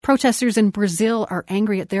Protesters in Brazil are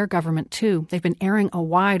angry at their government, too. They've been airing a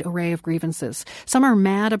wide array of grievances. Some are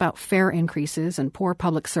mad about fare increases and poor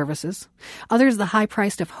public services. Others, the high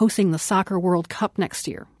price of hosting the Soccer World Cup next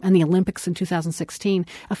year and the Olympics in 2016.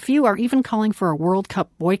 A few are even calling for a World Cup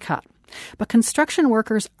boycott. But construction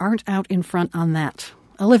workers aren't out in front on that.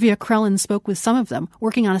 Olivia Crellin spoke with some of them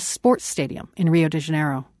working on a sports stadium in Rio de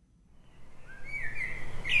Janeiro.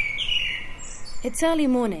 It's early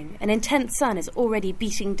morning. An intense sun is already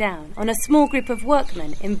beating down on a small group of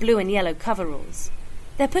workmen in blue and yellow coveralls.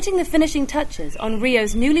 They're putting the finishing touches on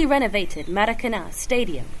Rio's newly renovated Maracanã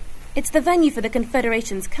stadium. It's the venue for the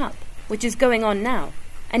Confederations Cup, which is going on now,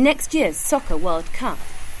 and next year's Soccer World Cup.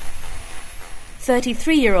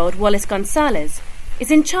 33-year-old Wallace Gonzalez is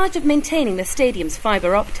in charge of maintaining the stadium's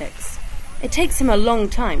fibre optics. It takes him a long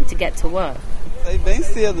time to get to work.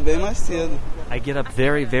 I get up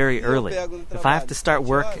very, very early. If I have to start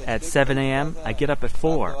work at 7 a.m., I get up at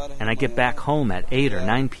 4, and I get back home at 8 or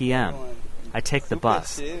 9 p.m. I take the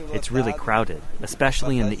bus. It's really crowded,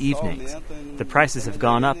 especially in the evenings. The prices have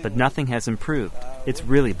gone up, but nothing has improved. It's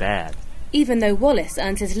really bad. Even though Wallace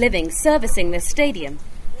earns his living servicing this stadium,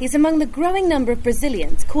 he's among the growing number of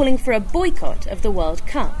Brazilians calling for a boycott of the World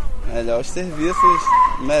Cup.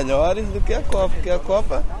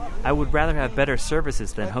 I would rather have better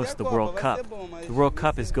services than host the World Cup. The World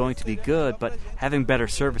Cup is going to be good, but having better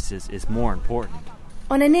services is more important.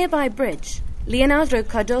 On a nearby bridge, Leonardo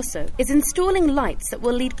Cardoso is installing lights that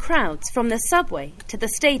will lead crowds from the subway to the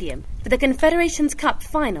stadium for the Confederations Cup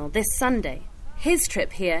final this Sunday. His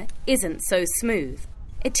trip here isn't so smooth.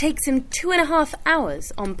 It takes him 2.5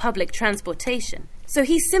 hours on public transportation, so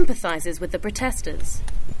he sympathizes with the protesters.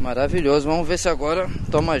 I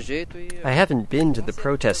haven't been to the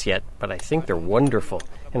protests yet, but I think they're wonderful,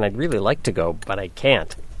 and I'd really like to go, but I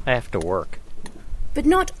can't. I have to work. But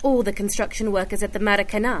not all the construction workers at the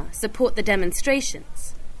Maracanã support the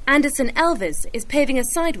demonstrations. Anderson Elvis is paving a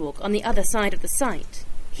sidewalk on the other side of the site.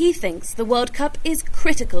 He thinks the World Cup is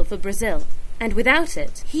critical for Brazil, and without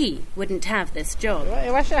it, he wouldn't have this job.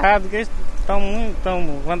 I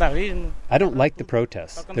don't like the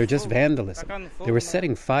protests. They're just vandalism. They were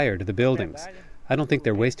setting fire to the buildings. I don't think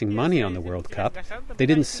they're wasting money on the World Cup. If they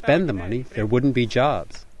didn't spend the money, there wouldn't be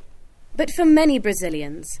jobs. But for many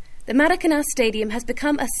Brazilians, the Maracanã Stadium has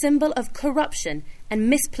become a symbol of corruption and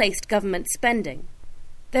misplaced government spending.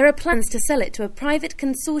 There are plans to sell it to a private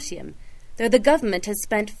consortium, though the government has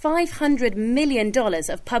spent $500 million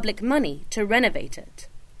of public money to renovate it.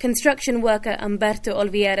 Construction worker Humberto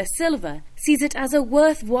Oliveira Silva sees it as a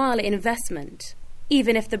worthwhile investment,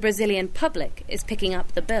 even if the Brazilian public is picking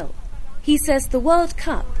up the bill. He says the World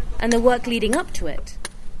Cup and the work leading up to it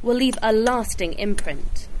will leave a lasting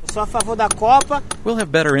imprint. We'll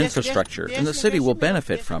have better infrastructure, and the city will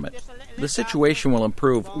benefit from it. The situation will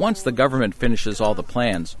improve once the government finishes all the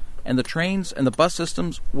plans, and the trains and the bus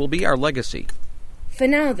systems will be our legacy. For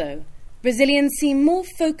now, though, Brazilians seem more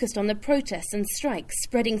focused on the protests and strikes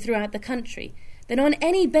spreading throughout the country than on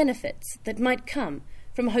any benefits that might come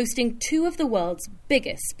from hosting two of the world's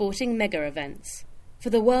biggest sporting mega-events.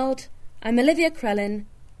 For The World, I'm Olivia Crellin,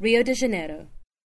 Rio de Janeiro.